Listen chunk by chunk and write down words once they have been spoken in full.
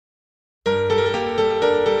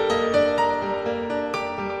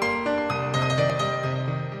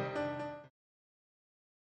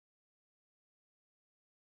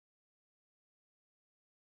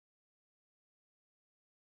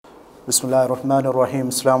Bismillah ar-Rahman ar-Rahim.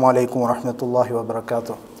 Assalamu alaikum wa rahmatullahi wa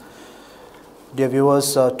barakatuh. Dear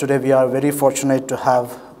viewers, today we are very fortunate to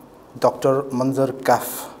have Dr. Monzer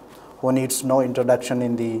Kahf, who needs no introduction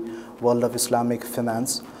in the world of Islamic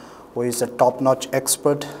finance, who is a top-notch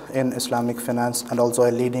expert in Islamic finance and also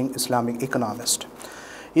a leading Islamic economist.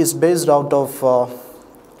 He is based out of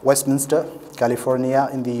Westminster, California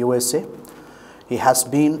in the USA. He has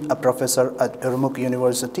been a professor at Urmuk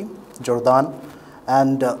University, Jordan,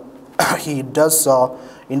 and he does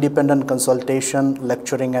independent consultation,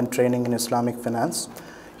 lecturing and training in Islamic finance.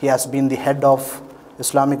 He has been the head of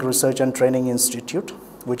Islamic Research and Training Institute,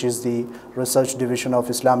 which is the research division of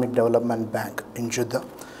Islamic Development Bank in Jeddah.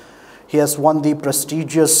 He has won the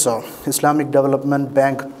prestigious Islamic Development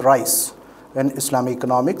Bank Prize in Islamic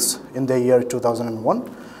Economics in the year 2001,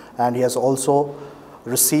 and he has also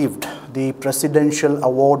received the Presidential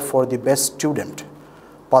Award for the Best Student,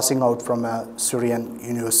 passing out from a Syrian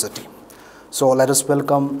university. So let us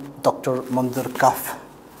welcome Dr. Monzer Kahf,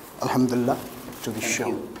 alhamdulillah, to the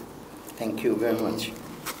show. Thank you very much.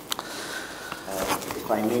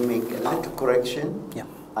 If I may make a little correction,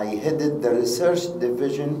 I headed the research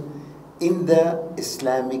division in the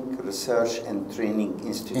Islamic Research and Training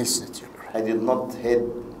Institute. I did not head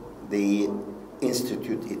the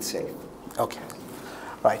institute itself. Okay,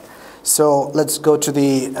 right. So let's go to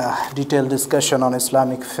the detailed discussion on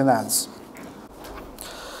Islamic finance.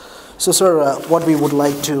 So sir, what we would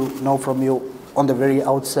like to know from you on the very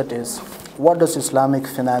outset is, what does Islamic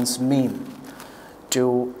finance mean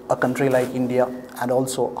to a country like India, and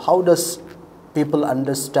also how does people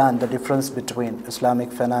understand the difference between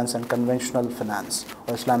Islamic finance and conventional finance,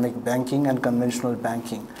 or Islamic banking and conventional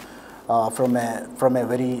banking, from a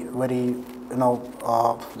very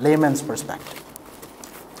layman's perspective?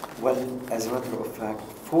 Well, as a matter of fact,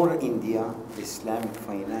 for India, Islamic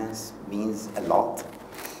finance means a lot.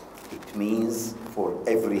 It means for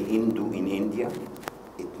every Hindu in India,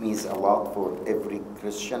 it means a lot for every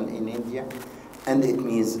Christian in India, and it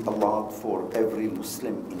means a lot for every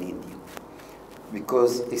Muslim in India.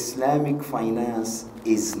 Because Islamic finance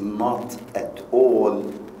is not at all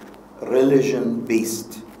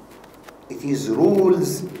religion-based. It is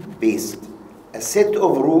rules-based. A set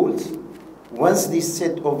of rules. Once this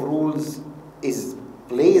set of rules is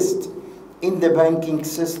placed in the banking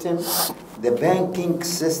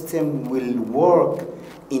system will work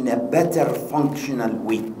in a better functional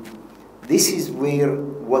way. This is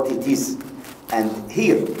what it is. And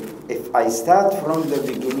here, if I start from the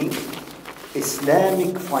beginning,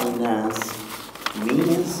 Islamic finance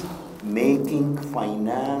means making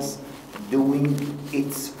finance doing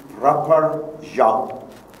its proper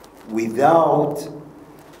job without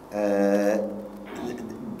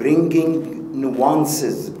bringing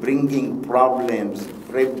nuances, bringing problems,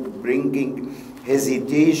 bringing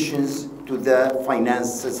hesitations to the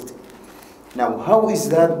finance system. Now, how is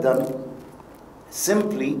that done?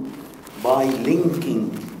 Simply by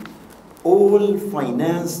linking all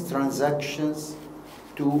finance transactions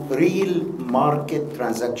to real market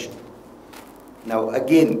transactions. Now,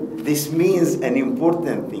 again, this means an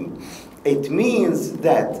important thing. It means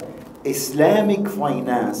that Islamic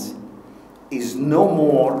finance is no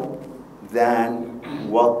more than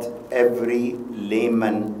what every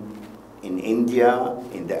layman in India,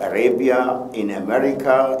 in the Arabia, in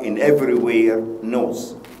America, in everywhere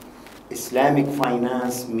knows. Islamic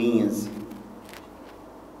finance means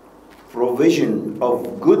provision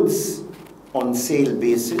of goods on sale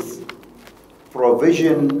basis,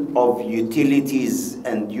 provision of utilities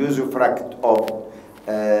and usufruct of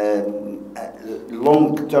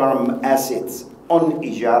long-term assets on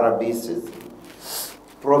ijara basis,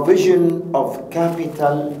 provision of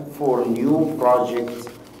capital for new projects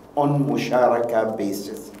on musharaka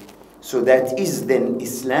basis. So that is then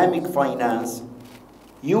Islamic finance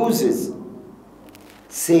uses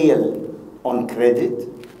sale on credit,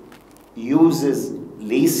 uses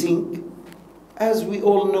leasing, as we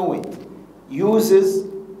all know it, uses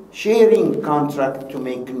sharing contract to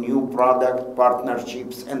make new product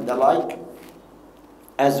partnerships and the like,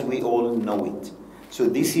 as we all know it. So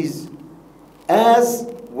this is as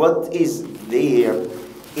what is there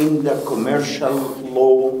in the commercial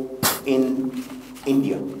law in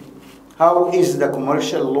India. How is the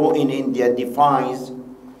commercial law in India defines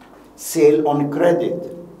sale on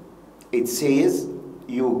credit? It says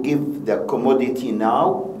you give the commodity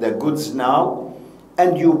now, the goods now,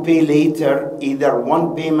 and you pay later, either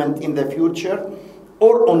one payment in the future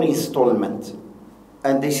or on installment.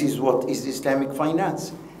 And this is what is Islamic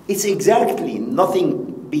finance. It's exactly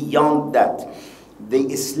nothing beyond that. The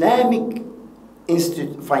Islamic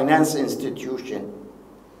finance institution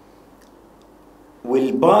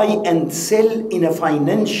will buy and sell in a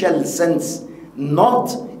financial sense,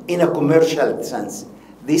 not in a commercial sense.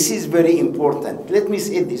 This is very important. Let me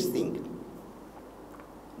say this thing,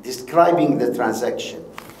 describing the transaction.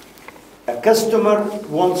 A customer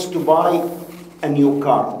wants to buy a new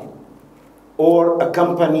car, or a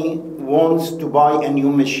company wants to buy a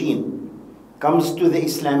new machine, comes to the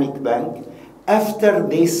Islamic bank after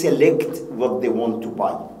they select what they want to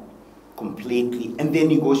buy completely, and they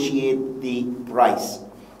negotiate the price.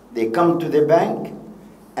 They come to the bank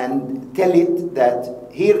and tell it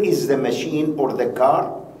that here is the machine or the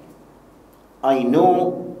car. I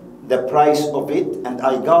know the price of it, and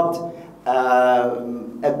I got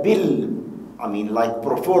a bill, I mean like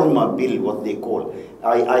pro forma bill, what they call.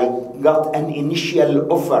 I got an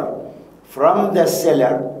initial offer from the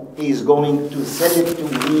seller. He is going to sell it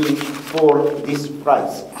to me for this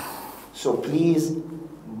price. So please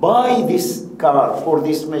buy this car or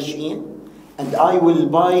this machine, and I will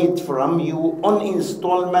buy it from you on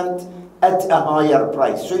installment at a higher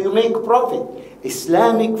price. So you make profit.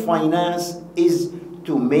 Islamic finance is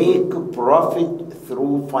to make profit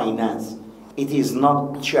through finance. It is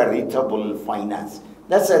not charitable finance.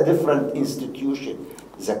 That's a different institution.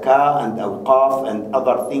 Zakah and Awqaf and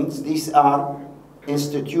other things, these are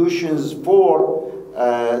institutions for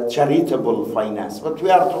charitable finance. But we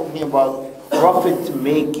are talking about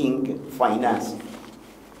profit-making finance.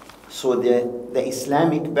 So the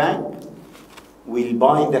Islamic bank will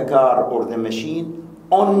buy the car or the machine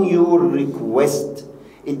on your request.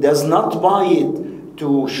 It does not buy it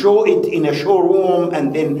to show it in a showroom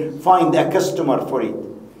and then find a customer for it.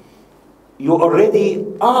 You already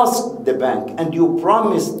asked the bank and you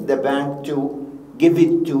promised the bank to give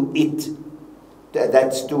it to it.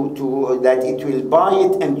 That's that it will buy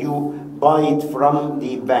it and you buy it from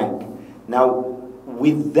the bank. Now,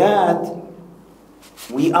 with that,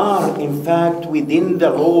 we are in fact within the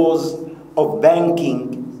laws of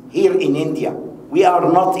banking here in India. We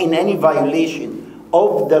are not in any violation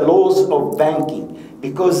of the laws of banking,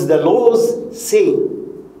 because the laws say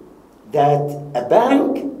that a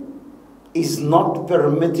bank is not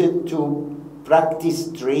permitted to practice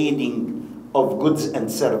trading of goods and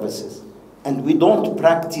services. And we don't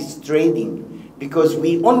practice trading because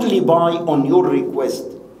we only buy on your request.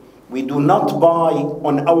 We do not buy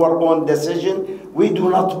on our own decision. We do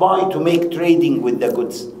not buy to make trading with the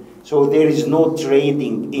goods. So there is no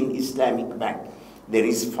trading in Islamic bank. There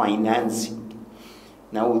is financing.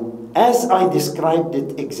 Now, as I described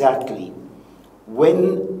it exactly,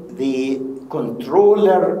 when the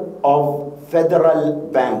controller of federal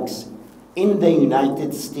banks in the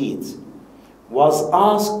United States was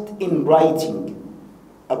asked in writing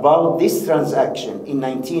about this transaction in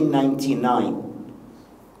 1999,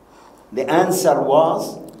 the answer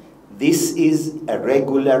was, this is a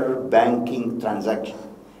regular banking transaction.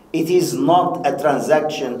 It is not a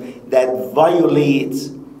transaction that violates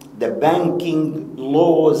the banking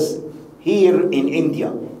laws here in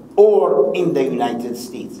India or in the United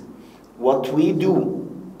States. What we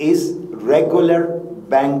do is regular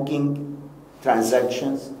banking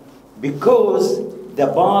transactions, because the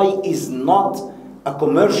buy is not a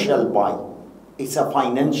commercial buy, it's a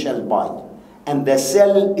financial buy. And the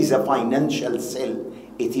sell is a financial sell.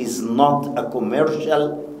 It is not a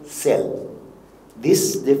commercial sell.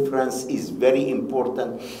 This difference is very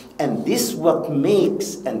important, and this what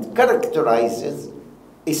makes and characterizes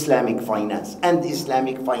Islamic finance and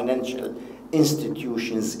Islamic financial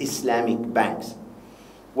institutions, Islamic banks.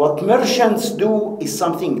 What merchants do is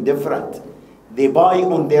something different. They buy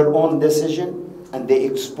on their own decision and they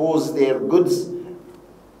expose their goods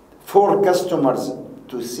for customers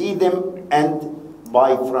to see them and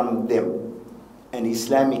buy from them. An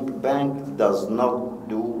Islamic bank does not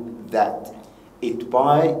do that. It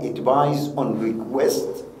buys on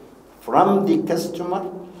request from the customer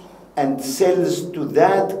and sells to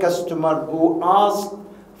that customer who asks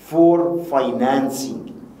for financing.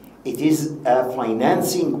 It is a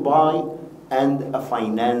financing buy and a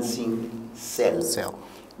financing sell.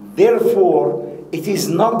 Therefore, it is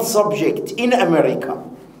not subject in America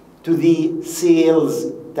to the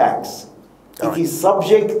sales tax. It is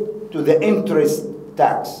subject to the interest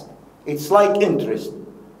tax. It's like interest.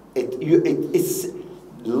 It's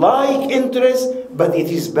like interest, but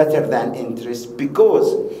it is better than interest,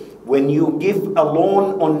 because when you give a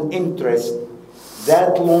loan on interest,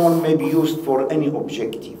 that loan may be used for any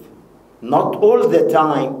objective. Not all the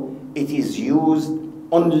time it is used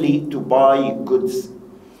only to buy goods.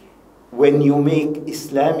 When you make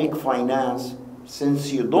Islamic finance,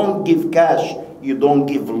 since you don't give cash, you don't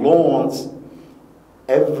give loans,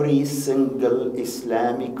 every single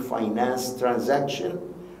Islamic finance transaction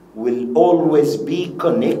will always be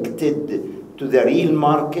connected to the real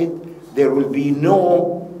market. There will be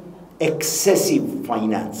no excessive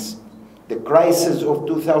finance. The crisis of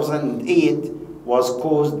 2008 was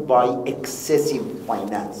caused by excessive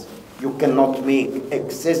finance. You cannot make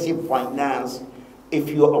excessive finance if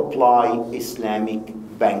you apply Islamic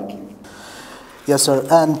banking. Yes, sir.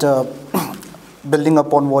 And building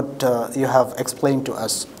upon what you have explained to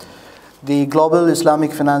us, the global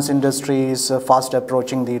Islamic finance industry is fast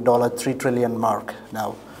approaching the $3 trillion mark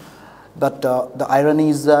now. But the irony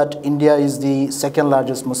is that India is the second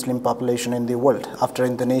largest Muslim population in the world after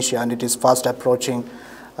Indonesia, and it is fast approaching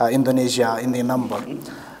Indonesia in the number.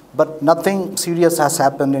 But nothing serious has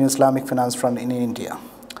happened in Islamic finance front in India.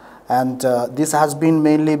 And this has been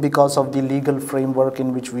mainly because of the legal framework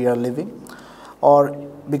in which we are living, or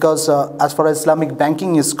because as far as Islamic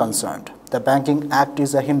banking is concerned, the Banking Act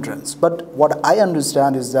is a hindrance. But what I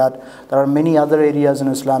understand is that there are many other areas in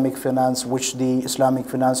Islamic finance which the Islamic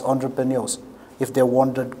finance entrepreneurs, if they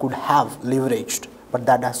wanted, could have leveraged, but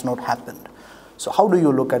that has not happened. So how do you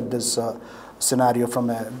look at this scenario from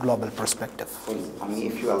a global perspective? Well, I mean,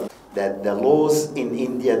 if you are that the laws in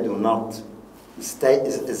India do not stand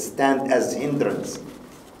as hindrance,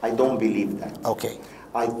 I don't believe that. Okay.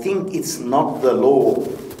 I think it's not the law,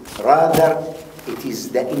 rather it is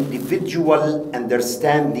the individual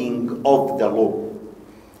understanding of the law.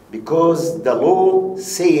 Because the law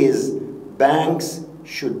says banks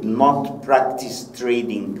should not practice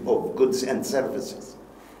trading of goods and services.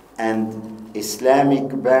 And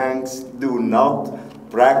Islamic banks do not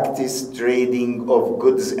practice trading of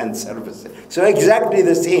goods and services. So exactly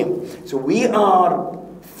the same. So we are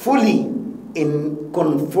fully in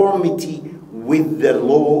conformity with the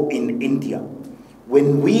law in India.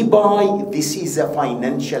 When we buy, this is a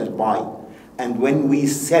financial buy. And when we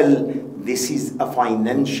sell, this is a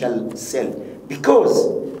financial sell. Because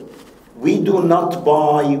we do not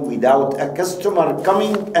buy without a customer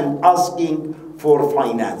coming and asking for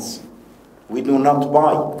finance. We do not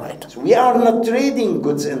buy. Right. So we are not trading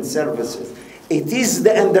goods and services. It is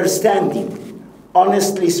the understanding,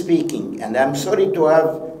 honestly speaking, and I'm sorry to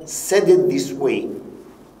have said it this way,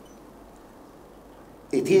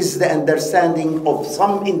 it is the understanding of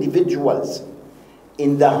some individuals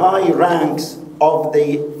in the high ranks of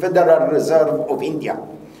the Federal Reserve of India,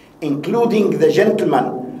 including the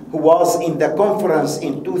gentleman who was in the conference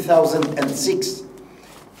in 2006,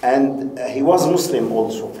 and he was Muslim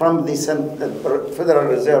also, from the Federal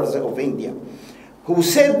Reserve of India, who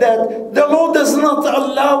said that the law does not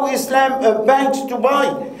allow banks to buy,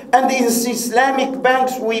 and in Islamic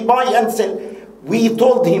banks we buy and sell. I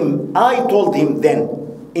told him then,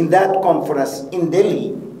 in that conference in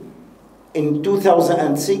Delhi in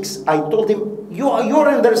 2006, I told him, your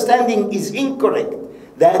understanding is incorrect.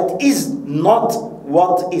 That is not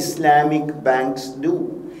what Islamic banks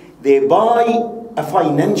do. They buy a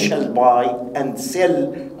financial buy and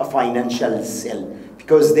sell a financial sell,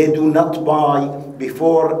 because they do not buy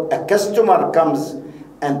before a customer comes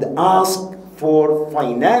and asks for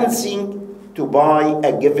financing to buy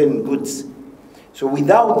a given goods. So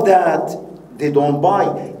without that, they don't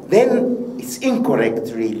buy. Then it's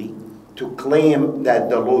incorrect, really, to claim that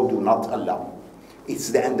the law do not allow. It's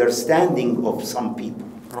the understanding of some people.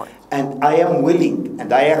 Right. And I am willing,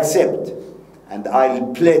 and I accept, and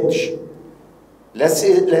I'll pledge, let's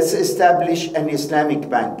establish an Islamic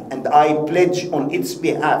bank, and I pledge on its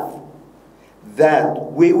behalf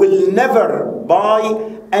that we will never buy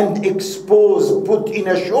and expose, put in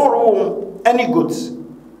a showroom any goods.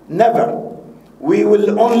 Never. We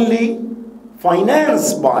will only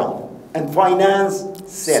finance buy and finance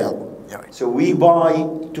sell. So we buy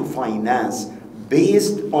to finance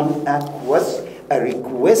based on a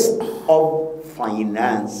request of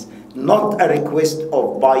finance, not a request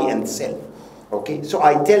of buy and sell. Okay, so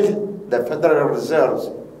I tell the Federal Reserves,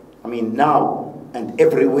 I mean now and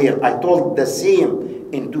everywhere, I told the same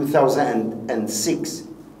in 2006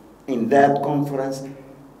 in that conference,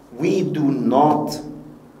 we do not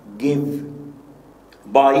give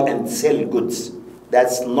buy and sell goods.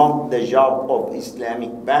 That's not the job of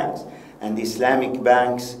Islamic banks, and Islamic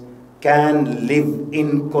banks can live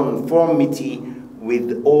in conformity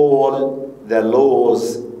with all the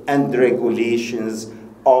laws and regulations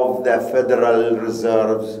of the Federal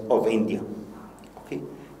Reserves of India. Okay,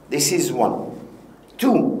 this is one.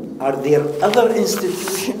 Two, are there other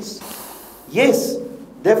institutions? Yes,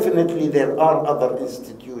 definitely there are other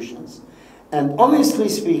institutions. And honestly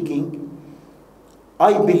speaking,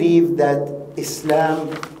 I believe that Islam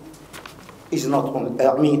is not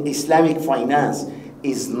only, Islamic finance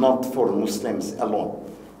is not for Muslims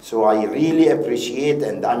alone. So I really appreciate,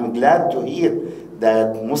 and I'm glad to hear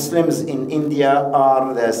that Muslims in India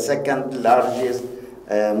are the second largest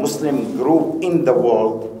Muslim group in the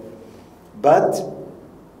world, but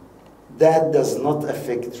that does not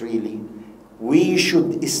affect really. We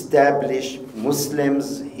should establish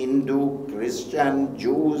Muslims, Hindu, Christian,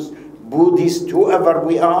 Jews, Buddhists, whoever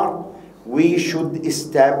we are, we should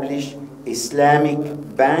establish Islamic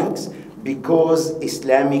banks, because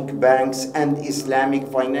Islamic banks and Islamic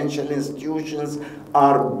financial institutions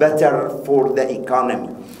are better for the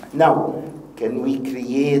economy. Now, can we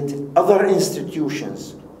create other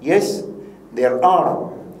institutions? Yes, there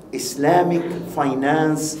are Islamic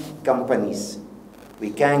finance companies.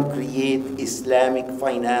 We can create Islamic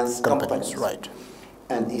finance companies. Right.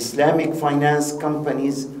 And Islamic finance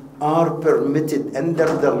companies are permitted under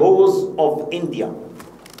the laws of India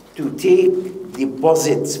to take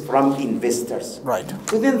deposits from investors. Right.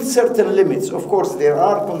 Within certain limits. Of course, there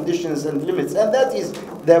are conditions and limits, and that is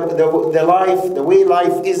the way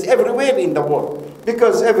life is everywhere in the world.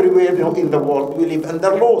 Because everywhere in the world we live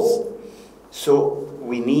under laws. So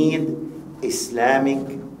we need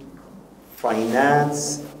Islamic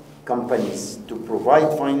finance companies to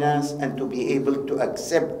provide finance and to be able to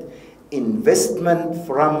accept investment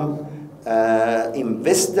from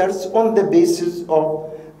investors on the basis of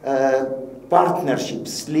partnership,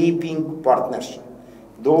 sleeping partnership.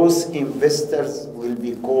 Those investors will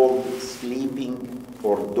be called sleeping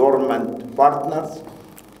or dormant partners.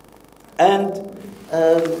 And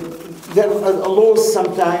there are laws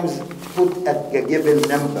sometimes put at a given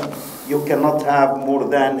number. You cannot have more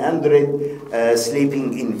than 100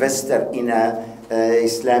 sleeping investor in a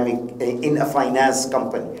in a finance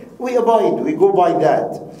company. We abide, we go by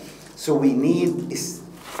that. So we need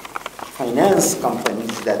finance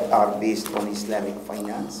companies that are based on Islamic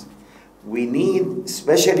finance. We need,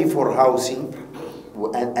 especially for housing,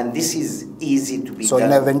 and this is easy to be so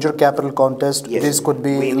done. in a venture capital contest, Yes. this could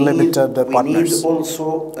be limited partners. We need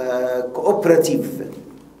also cooperative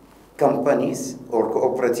companies or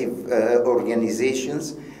cooperative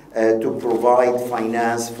organizations to provide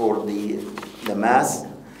finance for the mass.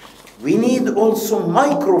 We need also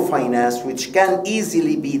microfinance, which can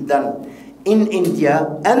easily be done in India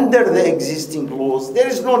under the existing laws. There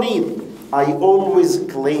is no need. I always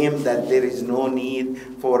claim that there is no need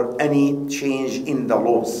for any change in the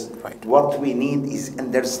laws. Right. What we need is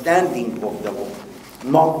understanding of the law,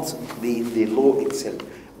 not the law itself.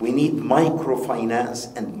 We need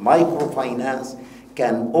microfinance, and microfinance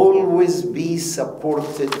can always be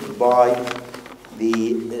supported by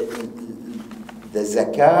the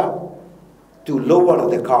zakah to lower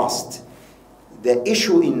the cost. The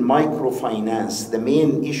issue in microfinance, the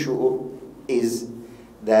main issue is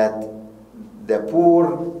that the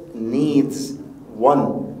poor needs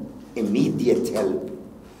one, immediate help.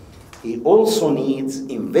 He also needs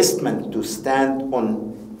investment to stand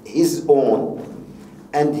on his own,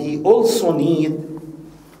 and he also needs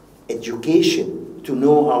education to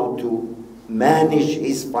know how to manage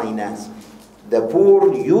his finance. The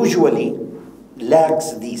poor usually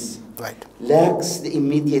lacks this. Right. Lacks the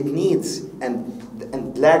immediate needs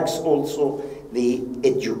and lacks also the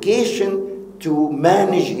education to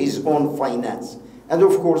manage his own finance. And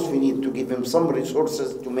of course, we need to give him some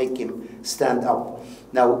resources to make him stand up.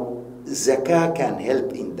 Now, zakah can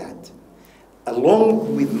help in that,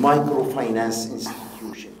 along with microfinance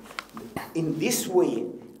institution. In this way,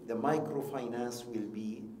 the microfinance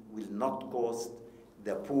will not cost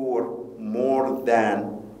the poor more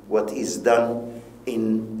than what is done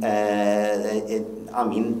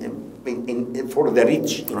for the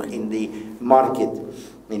rich in the market,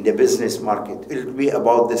 in the business market. It will be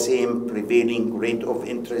about the same prevailing rate of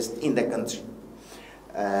interest in the country.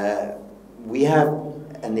 We have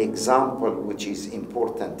an example which is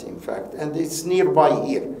important, in fact, and it's nearby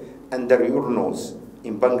here, under your nose,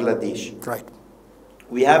 in Bangladesh. Right.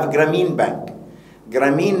 We have Grameen Bank.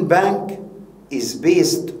 Grameen Bank is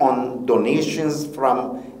based on donations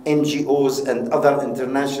from NGOs and other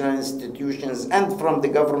international institutions and from the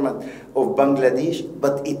government of Bangladesh,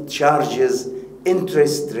 but it charges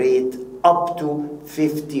interest rate up to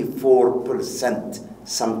 54%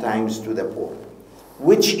 sometimes to the poor,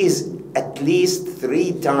 which is at least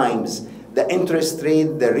 3 times the interest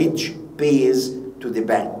rate the rich pays to the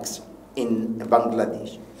banks in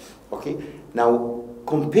Bangladesh. Okay, now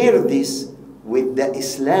compare this with the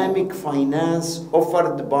Islamic finance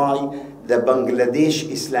offered by the Bangladesh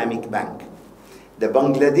Islamic Bank. The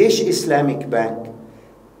Bangladesh Islamic Bank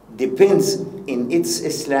depends in its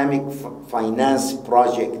Islamic finance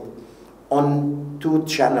project on 2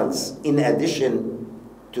 channels in addition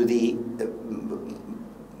to the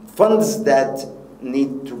funds that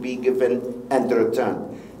need to be given and returned.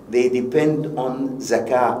 they depend on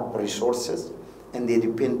zakah resources, and they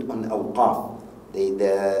depend on Awqaf.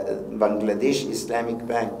 The Bangladesh Islamic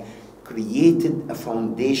Bank created a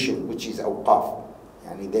foundation, which is Awqaf.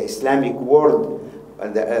 And the Islamic word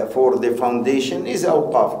for the foundation is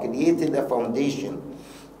Awqaf, created a foundation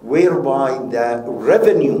whereby the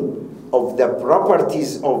revenue of the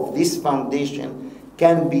properties of this foundation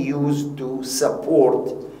can be used to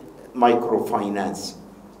support microfinance,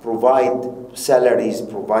 provide salaries,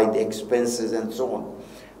 provide expenses, and so on.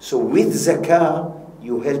 So with zakah,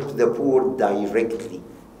 you help the poor directly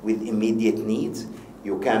with immediate needs.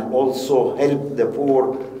 You can also help the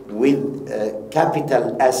poor with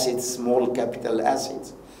capital assets, small capital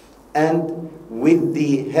assets. And with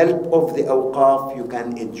the help of the Awqaf, you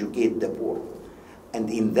can educate the poor. And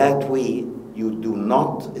in that way, you do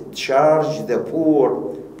not charge the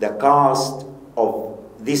poor the cost of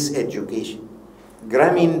this education.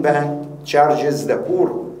 Grameen Bank charges the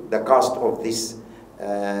poor the cost of this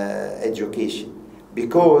education,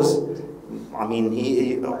 because I mean,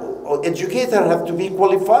 educators have to be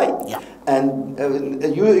qualified. Yeah. And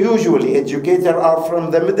usually educators are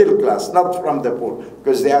from the middle class, not from the poor,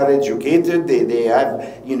 because they are educated, they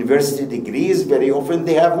have university degrees, very often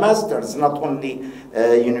they have masters, not only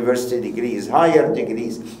university degrees, higher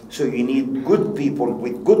degrees. So you need good people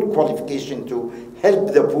with good qualification to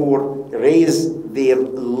help the poor raise their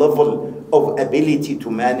level of ability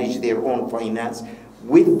to manage their own finance.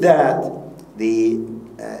 With that, the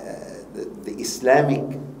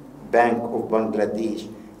Islamic Bank of Bangladesh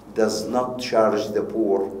does not charge the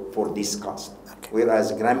poor for this cost, okay,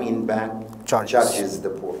 whereas Grameen Bank charges the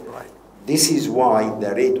poor. Right. This is why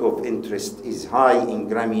the rate of interest is high in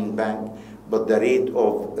Grameen Bank, but the rate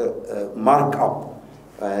of markup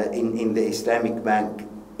in the Islamic Bank,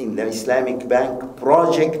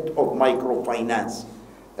 project of microfinance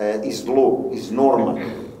is low, is normal.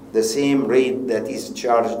 The same rate that is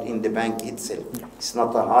charged in the bank itself. It's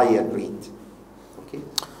not a higher rate. Okay.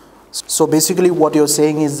 So basically what you're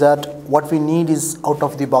saying is that what we need is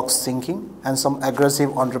out-of-the-box thinking and some aggressive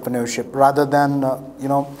entrepreneurship, rather than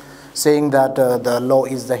saying that the law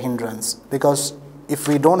is the hindrance. Because if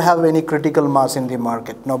we don't have any critical mass in the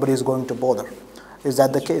market, nobody is going to bother. Is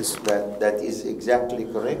that the case? That is exactly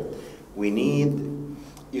correct. We need,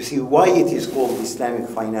 you see, why it is called Islamic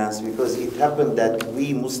finance? Because it happened that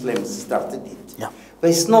we Muslims started it. Yeah.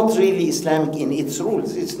 But it's not really Islamic in its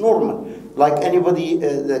rules. It's normal, like anybody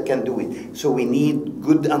that can do it. So we need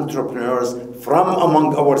good entrepreneurs from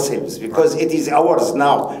among ourselves, because it is ours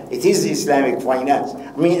now. It is Islamic finance.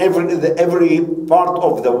 I mean, every part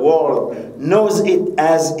of the world knows it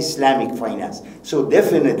as Islamic finance. So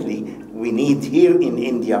definitely we need here in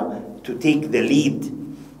India to take the lead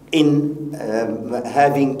in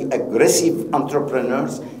having aggressive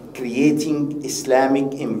entrepreneurs, creating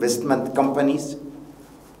Islamic investment companies,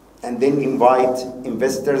 and then invite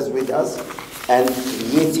investors with us, and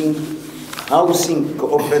creating housing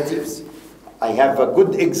cooperatives. I have a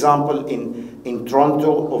good example in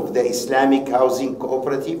Toronto of the Islamic Housing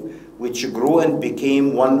Cooperative, which grew and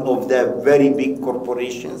became one of the very big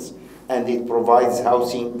corporations, and it provides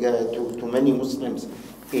housing to many Muslims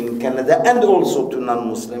in Canada, and also to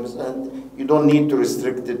non-Muslims. And you don't need to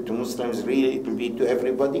restrict it to Muslims, really, it will be to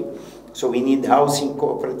everybody. So we need housing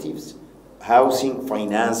cooperatives, housing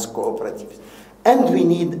finance cooperatives. And we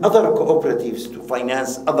need other cooperatives to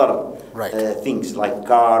finance other things like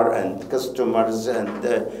car and customers and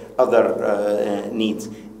other needs.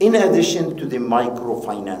 In addition to the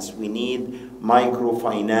microfinance, we need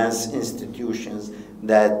microfinance institutions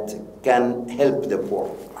that can help the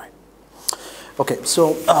poor. Okay,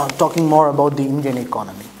 so talking more about the Indian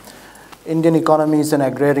economy. Indian economy is an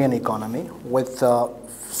agrarian economy with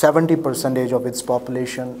 70% of its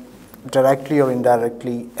population directly or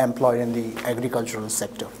indirectly employed in the agricultural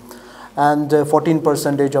sector. And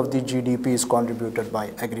 14% of the GDP is contributed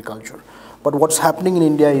by agriculture. But what's happening in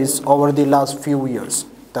India is, over the last few years,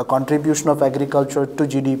 the contribution of agriculture to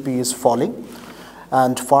GDP is falling,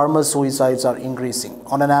 and farmer suicides are increasing.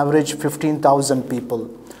 On an average, 15,000 people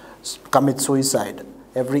commit suicide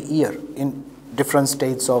every year in different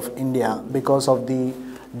states of India because of the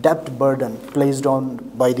debt burden placed on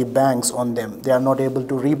by the banks on them. They are not able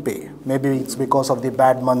to repay. Maybe it's because of the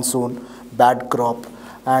bad monsoon, bad crop,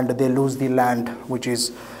 and they lose the land which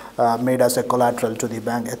is made as a collateral to the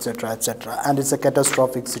bank, etc., etc. And it's a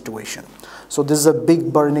catastrophic situation. So this is a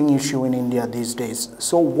big burning issue in India these days.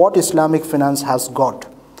 So what Islamic finance has got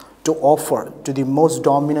to offer to the most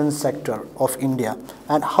dominant sector of India,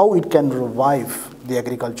 and how it can revive the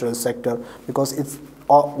agricultural sector, because it's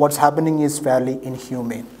what's happening is fairly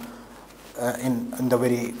inhumane in the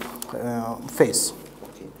very face.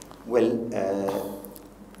 Okay. Well,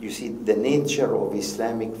 you see, the nature of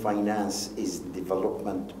Islamic finance is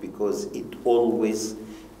development because it always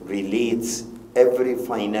relates every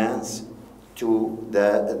finance to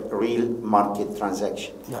the real market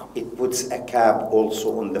transaction. Yeah. It puts a cap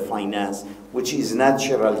also on the finance, which is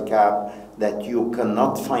natural cap that you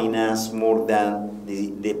cannot finance more than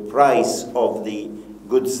the price of the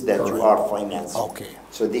goods that you are financing. Okay.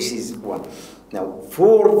 So this is one. Now,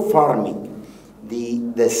 for farming,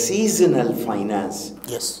 the seasonal finance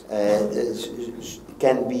Yes.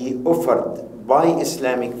 can be offered by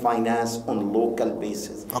Islamic finance on local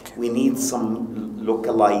basis. Okay. We need some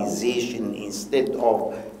localization instead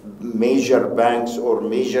of major banks or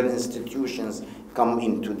major institutions come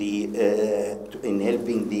into the in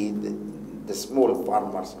helping the small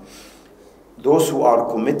farmers. Those who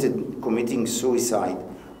are committing suicide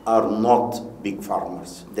are not big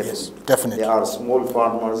farmers. Definitely. Yes, definitely. They are small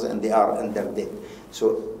farmers and they are under debt. So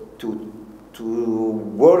to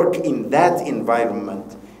work in that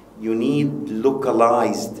environment, you need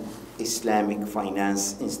localized Islamic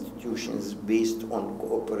finance institutions based on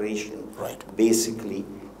cooperation. Right. Basically,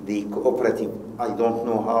 the cooperative, I don't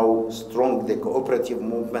know how strong the cooperative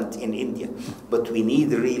movement in India, but we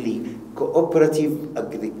need really cooperative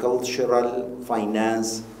agricultural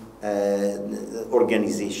finance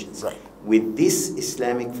organizations. Right. With this,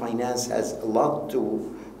 Islamic finance has a lot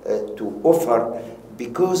to offer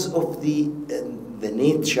because of the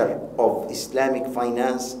nature of Islamic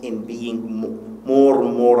finance in being more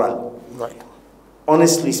moral. Right.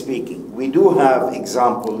 Honestly speaking, we do have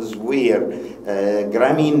examples where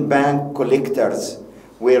Grameen Bank collectors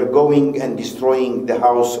were going and destroying the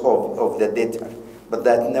house of the debtor, but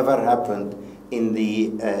that never happened in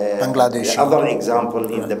the Bangladesh. The other example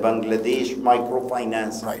in the Bangladesh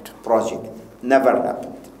microfinance project. Never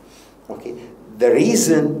happened. Okay. The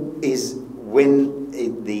reason is when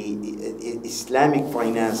the Islamic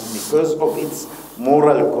finance, because of its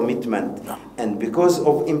moral commitment and because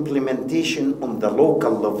of implementation on the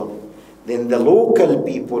local level, then the local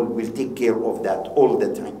people will take care of that all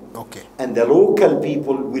the time. Okay. And the local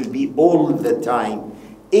people will be all the time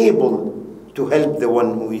able to help the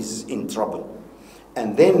one who is in trouble.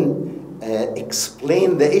 And then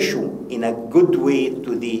explain the issue in a good way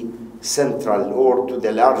to the central or to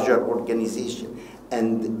the larger organization.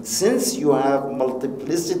 And since you have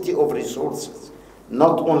multiplicity of resources,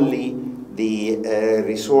 not only the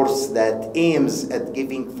resource that aims at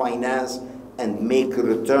giving finance and make a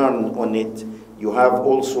return on it, you have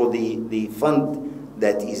also the fund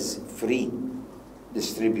that is free,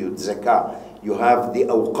 distribute zakah. You have the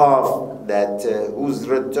Awqaf that whose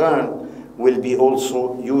return will be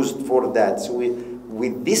also used for that. So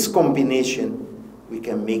with this combination, we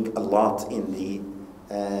can make a lot in the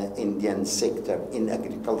Indian sector, in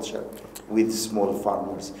agriculture, with small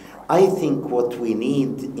farmers. I think what we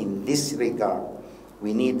need in this regard,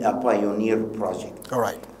 we need a pioneer project. All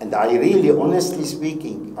right. And I really, honestly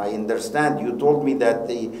speaking, I understand you told me that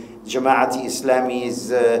the Jama'ati Islami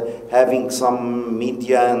is having some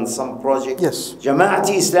media and some projects. Yes.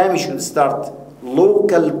 Jama'ati Islami should start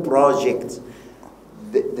local projects.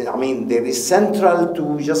 I mean, there is central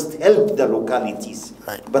to just help the localities.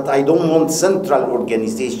 Right. But I don't want central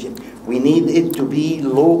organization. We need it to be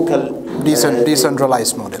local.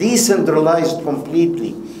 Decentralized model. Decentralized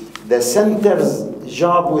completely. The center's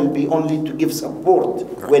job will be only to give support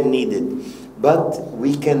when needed. But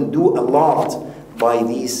we can do a lot by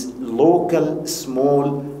these local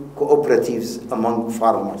small cooperatives among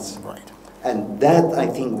farmers. Right. And that, I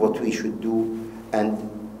think, what we should do. And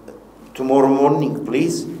tomorrow morning,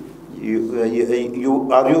 please. Are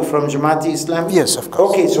you from Jama'ati Islami? Yes, of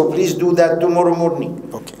course. Okay, so please do that tomorrow morning.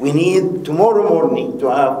 Okay. We need tomorrow morning to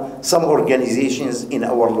have some organizations in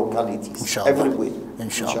our localities. Inshallah. Everywhere.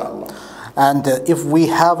 Inshallah. And if we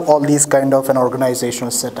have all these kind of an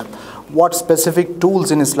organizational setup, what specific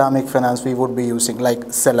tools in Islamic finance we would be using,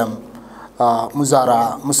 like Salam,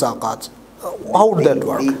 Muzara, Musaqat? How would that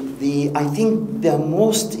work? I think the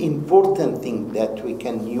most important thing that we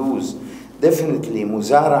can use, definitely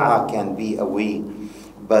Muzara'a can be a way,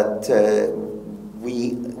 but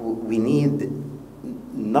we need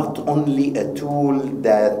not only a tool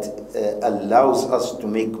that allows us to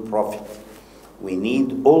make profit. We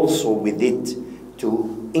need also with it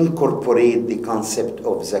to incorporate the concept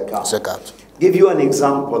of zakat. Zakat. Give you an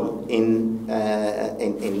example in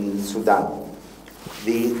Sudan.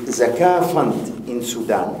 The Zakah Fund in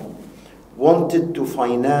Sudan wanted to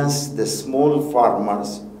finance the small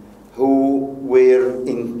farmers who were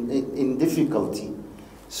in difficulty.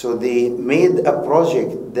 So they made a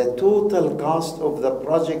project. The total cost of the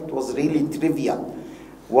project was really trivial.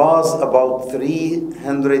 was about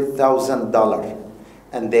 $300,000,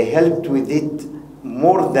 and they helped with it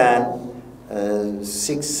more than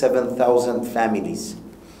 6,000-7,000 families.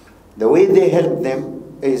 The way they helped them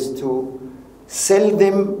is to sell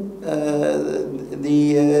them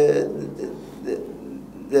the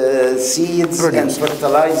seeds and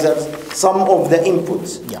fertilizers, some of the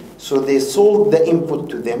inputs. Yeah. So they sold the input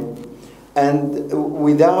to them, and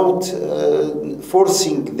without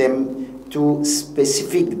forcing them to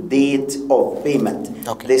specific date of payment.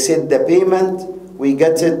 Okay. They said the payment, we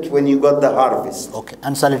get it when you got the harvest. Okay,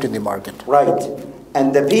 and sell it in the market. Right.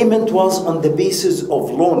 And the payment was on the basis of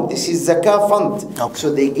loan. This is zakah fund. Okay. So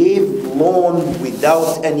they gave loan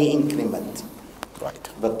without any increment. Right.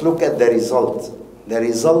 But look at the result. The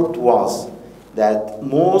result was that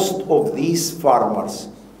most of these farmers,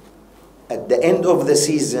 at the end of the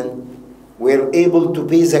season, were able to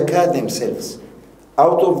pay zakah themselves.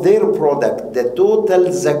 Out of their product, the total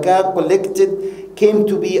zakah collected came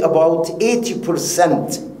to be about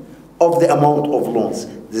 80% of the amount of loans,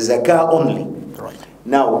 the zakah only. Right.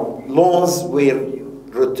 Now, loans were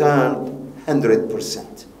returned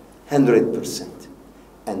 100%, 100%.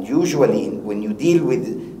 And usually, when you deal with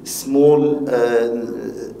small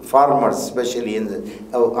farmers, especially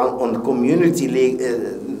on community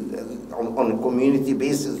on community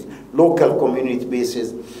basis, local community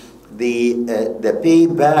basis, the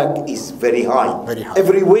payback is very high. Very high.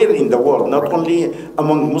 Everywhere in the world, not only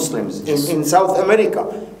among Muslims. Yes. In South America,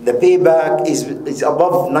 the payback is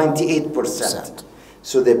above 98%.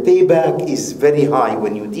 So the payback is very high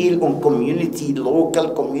when you deal on local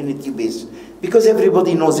community basis, because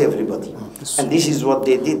everybody knows everybody. And this is what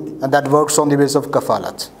they did. And that works on the basis of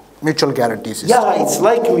kafalat, mutual guarantees. Yeah, it's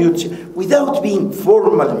like mutual, without being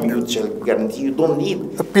formal mutual guarantee. You don't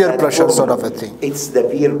need a peer pressure formal. sort of a thing. It's the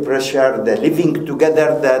peer pressure, the living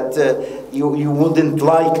together that you wouldn't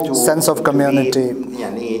like to. Sense of community.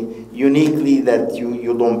 Uniquely that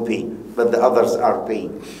you don't pay, but the others are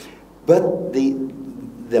paying. But the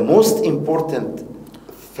most important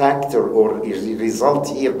factor or result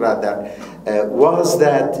here rather was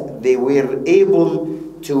that they were able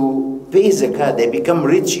to pay zakah. They become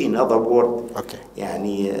rich, in other words. Okay.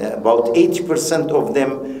 About 80% of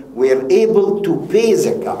them were able to pay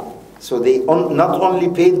zakah. So they not only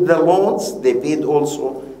paid the loans, they paid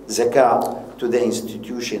also zakah to the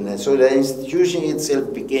institution. And so the institution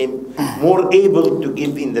itself became more able to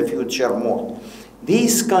give in the future more.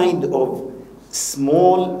 These kind of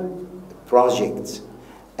small projects,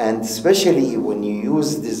 and especially when you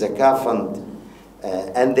use the zakah fund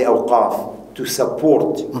and the Awqaf to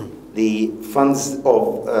support the funds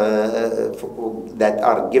of that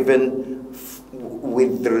are given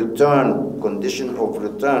with the return, condition of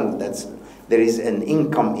return, there is an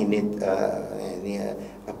income in it,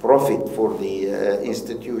 a profit for the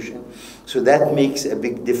institution. So that makes a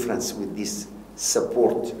big difference with this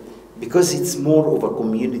support, because it's more of a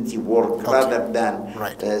community work rather than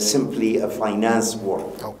simply a finance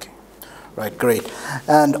work. Okay. Right, great.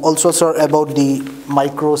 And also, sir, about the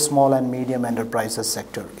micro, small and medium enterprises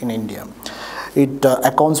sector in India. It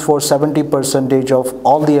accounts for 70% of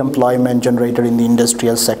all the employment generated in the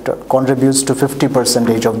industrial sector, contributes to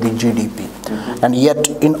 50% of the GDP. And yet,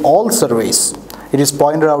 in all surveys, it is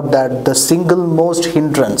pointed out that the single most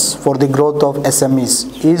hindrance for the growth of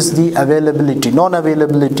SMEs is the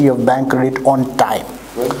non-availability of bank credit on time.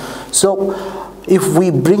 So, if we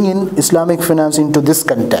bring in Islamic finance into this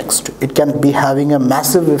context, it can be having a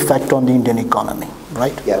massive effect on the Indian economy,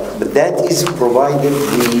 right? Yeah, but that is provided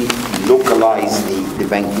we localize the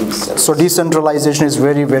banking service. So decentralization is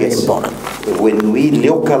very, very important. When we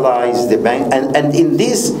localize the bank, and in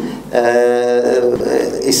this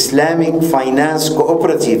Islamic finance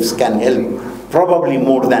cooperatives can help, probably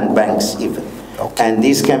more than banks even. Okay. And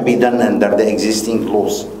this can be done under the existing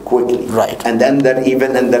laws quickly. Right. And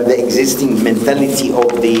even under the existing mentality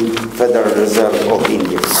of the Federal Reserve of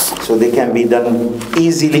India. So they can be done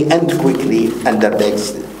easily and quickly under the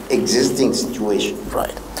existing situation.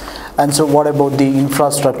 Right. And so what about the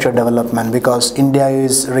infrastructure development? Because India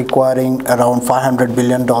is requiring around $500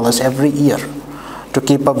 billion every year to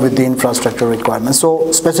keep up with the infrastructure requirements.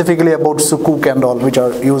 So specifically about sukuk and all, which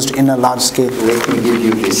are used in a large scale. Let me give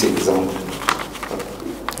you this example.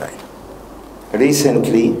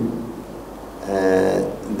 Recently,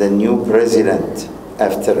 the new president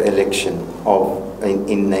after election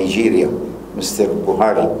in Nigeria, Mr.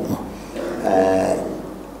 Buhari,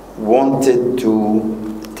 wanted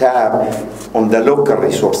to tap on the local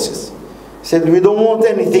resources. Said, we don't want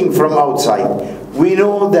anything from outside. We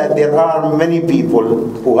know that there are many people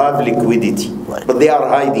who have liquidity, but they are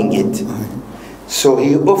hiding it. So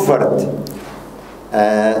he offered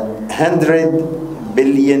 100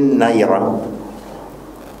 billion naira.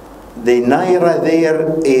 The naira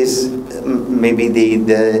there is maybe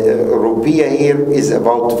the rupiah here is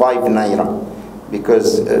about 5 naira,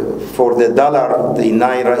 because for the dollar the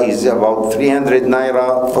naira is about 300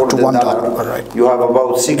 naira for the dollar. Right. You have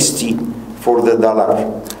about 60 for the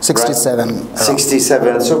dollar. 67. Right?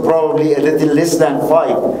 67. So probably a little less than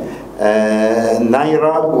 5.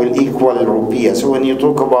 Naira will equal rupiah. So when you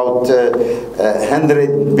talk about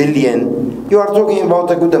 100 billion, you are talking about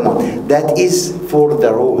a good amount. That is for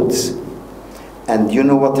the roads. And you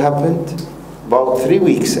know what happened? About 3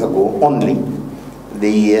 weeks ago only,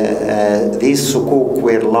 these sukuk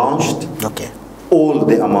were launched. Okay. All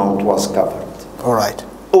the amount was covered. All right.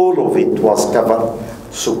 All of it was covered.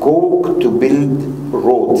 Sukuk to build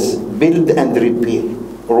roads, build and repair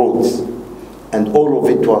roads. And all of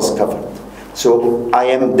it was covered. So I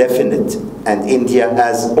am definite, and India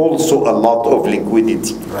has also a lot of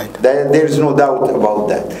liquidity. Right. There's no doubt about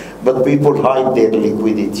that. But people hide their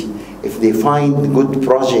liquidity. If they find good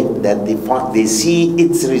project that they see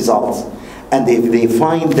its results, and if they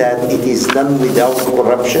find that it is done without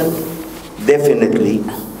corruption, definitely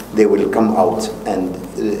they will come out and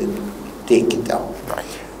take it out.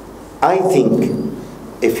 Right. I think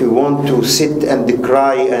if you want to sit and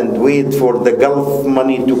cry and wait for the Gulf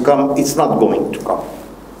money to come, it's not going to come,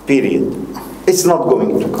 period. It's not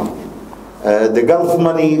going to come. The Gulf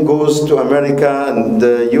money goes to America and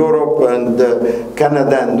Europe and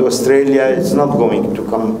Canada and Australia. It's not going to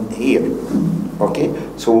come here. Okay?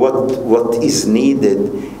 So what is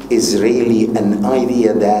needed is really an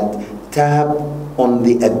idea that tap on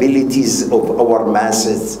the abilities of our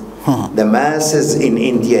masses. The masses in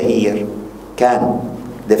India here can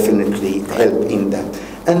definitely help in that.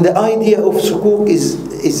 And the idea of sukuk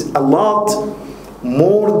is a lot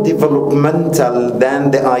more developmental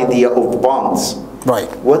than the idea of bonds. Right.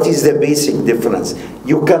 What is the basic difference?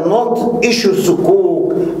 You cannot issue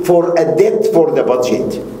sukuk for a debt for the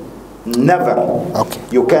budget. Never. Okay.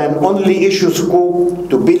 You can only issue sukuk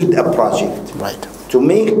to build a project. Right. To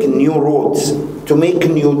make new roads, to make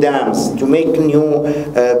new dams, to make new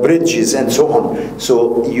bridges and so on.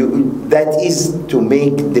 So that is to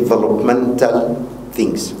make developmental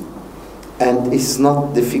things. And it's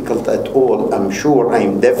not difficult at all. I'm sure,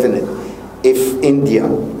 I'm definite, if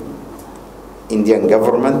Indian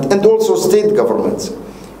government and also state governments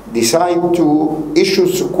decide to issue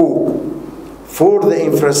sukuk for the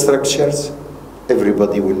infrastructures,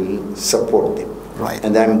 everybody will support them. Right.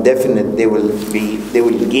 And I'm definite they will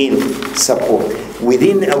gain support.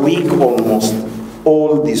 Within a week almost,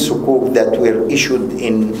 all the sukuk that were issued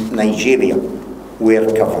in Nigeria were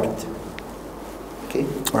covered. Okay?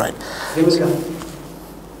 Right.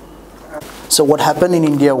 So what happened in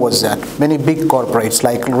India was that many big corporates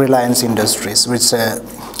like Reliance Industries, which is a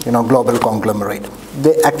global conglomerate,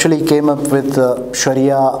 they actually came up with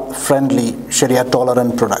Sharia-friendly,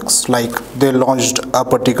 Sharia-tolerant products. Like they launched a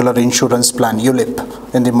particular insurance plan,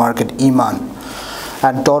 ULIP, in the market, Iman.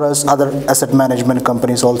 And Taurus, other asset management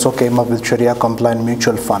companies also came up with Sharia-compliant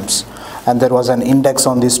mutual funds. And there was an index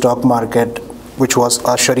on the stock market which was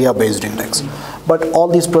a Sharia-based index. But all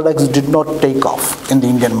these products did not take off in the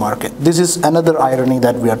Indian market. This is another irony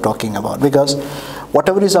that we are talking about, because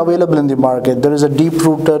whatever is available in the market, there is a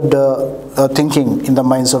deep-rooted thinking in the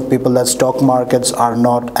minds of people that stock markets are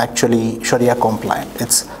not actually Sharia compliant.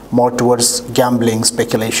 It's more towards gambling,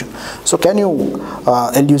 speculation. So can you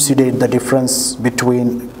elucidate the difference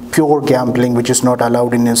between pure gambling, which is not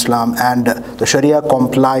allowed in Islam, and the Sharia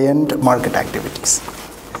compliant market activities?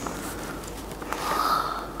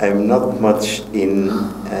 I'm not much in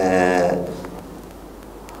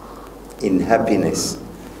happiness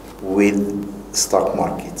with stock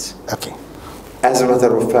markets. Okay. As a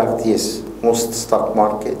matter of fact, yes, most stock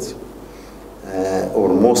markets or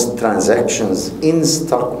most transactions in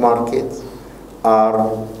stock markets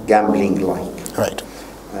are gambling-like. Right.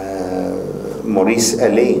 Maurice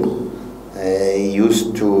Allais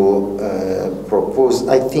used to propose,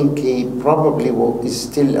 I think he probably is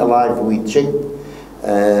still alive, we checked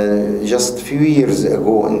just a few years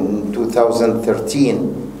ago in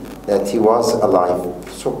 2013 that he was alive.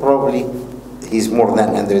 So probably he's more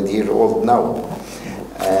than 100 years old now.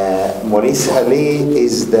 Maurice Allais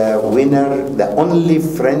is the winner, the only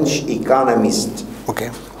French economist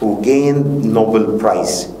who gained Nobel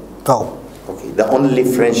Prize. Oh. Okay, the only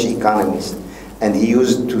French economist. And he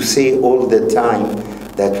used to say all the time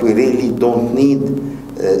that we really don't need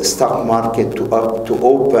stock market to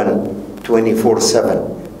open 24/7.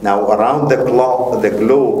 Now around the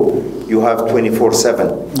globe, you have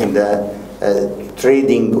 24/7 in the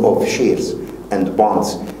trading of shares and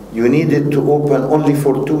bonds. you need it to open only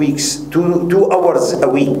for 2 weeks, 2 hours a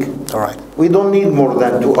week. All right. We don't need more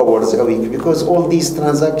than 2 hours a week, because all these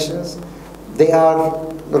transactions, they are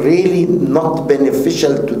really not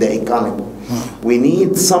beneficial to the economy. We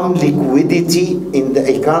need some liquidity in the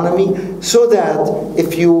economy, so that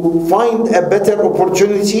if you find a better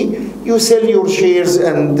opportunity, you sell your shares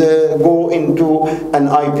and go into an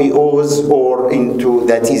IPOs, or into,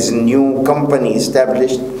 that is, new company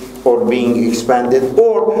established or being expanded,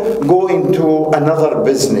 or go into another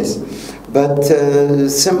business. But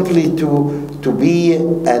simply to be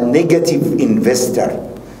a negative investor,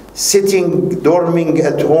 sitting, dorming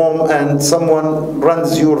at home, and someone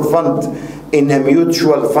runs your fund in a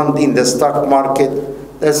mutual fund in the stock market,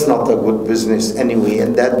 that's not a good business anyway,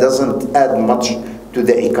 and that doesn't add much to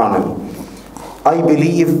the economy. I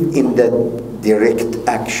believe in the direct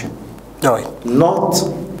action, not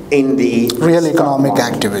in the real economic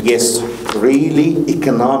activity. Yes, really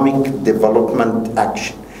economic development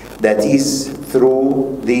action. That is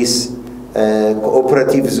through these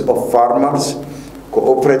cooperatives of farmers,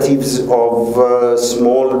 cooperatives of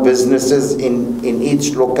small businesses in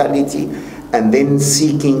each locality, and then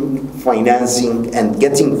seeking financing and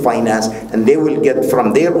getting finance, and they will get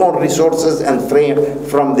from their own resources and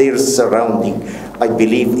from their surrounding. I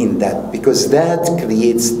believe in that, because that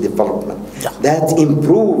creates development. Yeah. That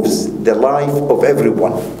improves the life of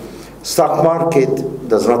everyone. Stock market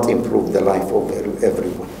does not improve the life of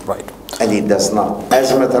everyone. Right. And it does not.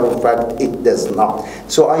 As a matter of fact, it does not.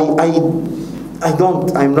 So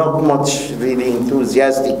I'm not much really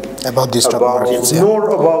enthusiastic about this about it, nor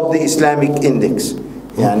about the Islamic index.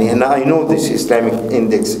 And I know this Islamic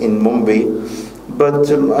index in Mumbai,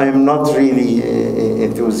 but I'm not really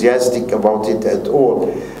enthusiastic about it at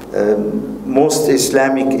all. Most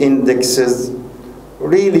Islamic indexes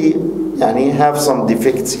really have some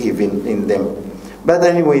defects even in them. But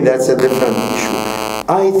anyway, that's a different issue.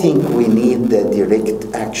 I think we need the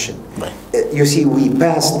direct action. Right. You see, we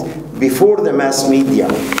passed, before the mass media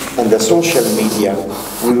and the social media,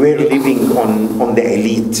 we were living on the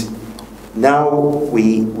elite. Now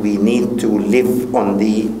we need to live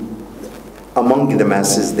among the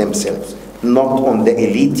masses themselves, not on the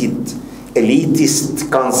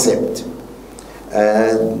elitist concept.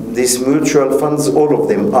 These mutual funds, all of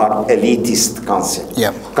them are elitist concept.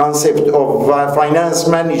 Yeah. Concept of finance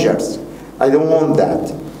managers. I don't want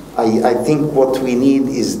that. I think what we need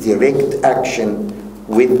is direct action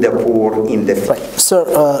with the poor in the field. Right. Sir,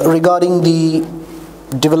 regarding the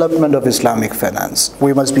development of Islamic finance,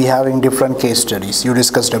 we must be having different case studies. You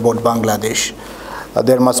discussed about Bangladesh.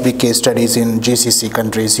 There must be case studies in GCC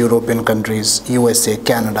countries, European countries, USA,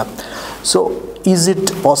 Canada. So is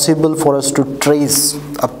it possible for us to trace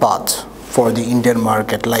a path for the Indian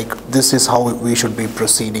market, like this is how we should be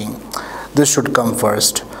proceeding, this should come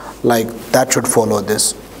first, like that should follow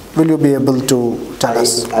this? Will you be able to tell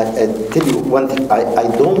us? I tell you one thing, I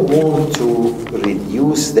don't want to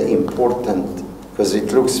reduce the importance, because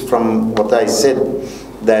it looks from what I said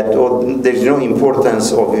that there's no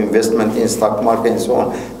importance of investment in stock market and so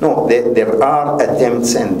on. No, there are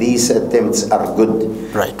attempts, and these attempts are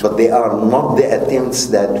good. Right. But they are not the attempts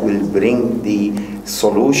that will bring the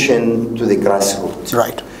solution to the grassroots.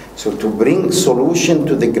 Right. So to bring solution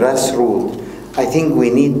to the grassroots, I think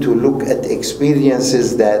we need to look at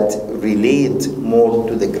experiences that relate more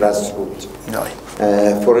to the grassroots.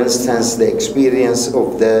 Right. For instance, the experience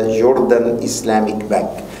of the Jordan Islamic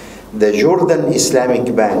Bank. The Jordan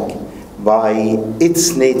Islamic Bank, by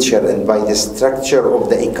its nature and by the structure of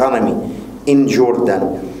the economy in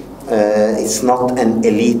Jordan, it's not an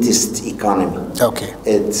elitist economy. Okay.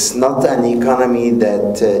 It's not an economy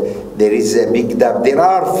that there is a big gap. There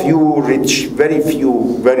are few rich, very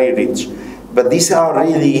few, very rich. But these are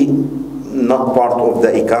really not part of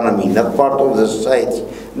the economy, not part of the society.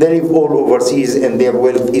 They live all overseas, and their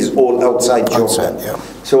wealth is all outside Jordan. Yeah.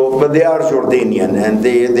 So, but they are Jordanian, and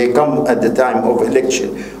they come at the time of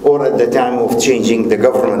election or at the time of changing the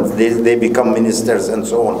government. They become ministers and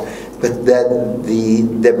so on. But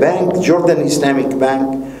the bank, Jordan Islamic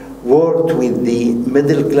Bank, worked with the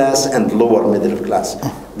middle class and lower middle class,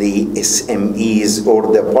 the SMEs,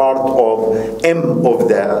 or the part of M of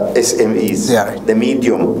the SMEs, yeah, the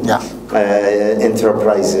medium, yeah,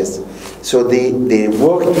 enterprises. So they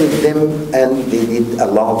worked with them, and they did a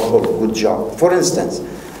lot of good job. For instance,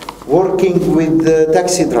 working with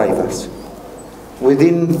taxi drivers.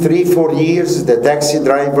 Within 3-4 years, the taxi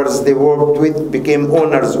drivers they worked with became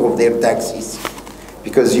owners of their taxis,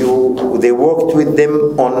 because they worked with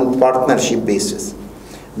them on partnership basis.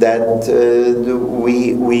 That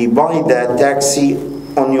we buy that taxi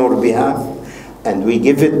on your behalf, and we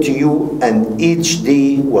give it to you, and each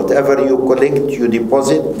day whatever you collect you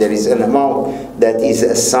deposit. There is an amount that is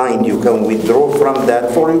assigned, you can withdraw from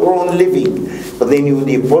that for your own living, but then you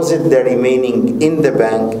deposit the remaining in the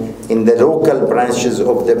bank, in the local branches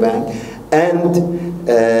of the bank, and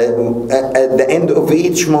at the end of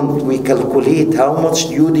each month we calculate how much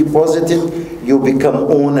you deposited. You become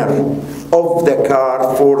owner of the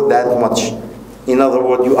car for that much. In other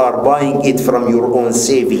words, you are buying it from your own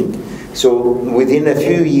saving. So within a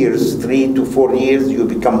few years, 3 to 4 years, you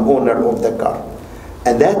become owner of the car.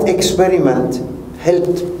 And that experiment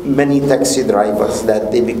helped many taxi drivers,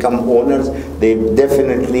 that they become owners. They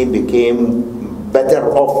definitely became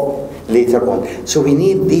better off later on. So we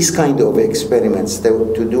need these kind of experiments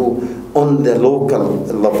to do on the local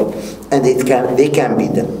level, and they can be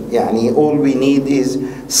done. Yani all we need is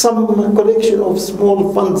some collection of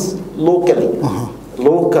small funds locally,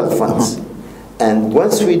 local funds. And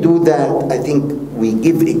once we do that, I think we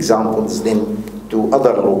give examples then to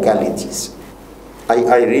other localities.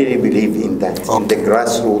 I really believe in that, in the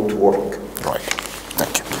grassroots work. Right.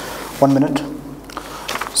 Thank you. 1 minute.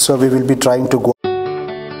 So we will be trying to go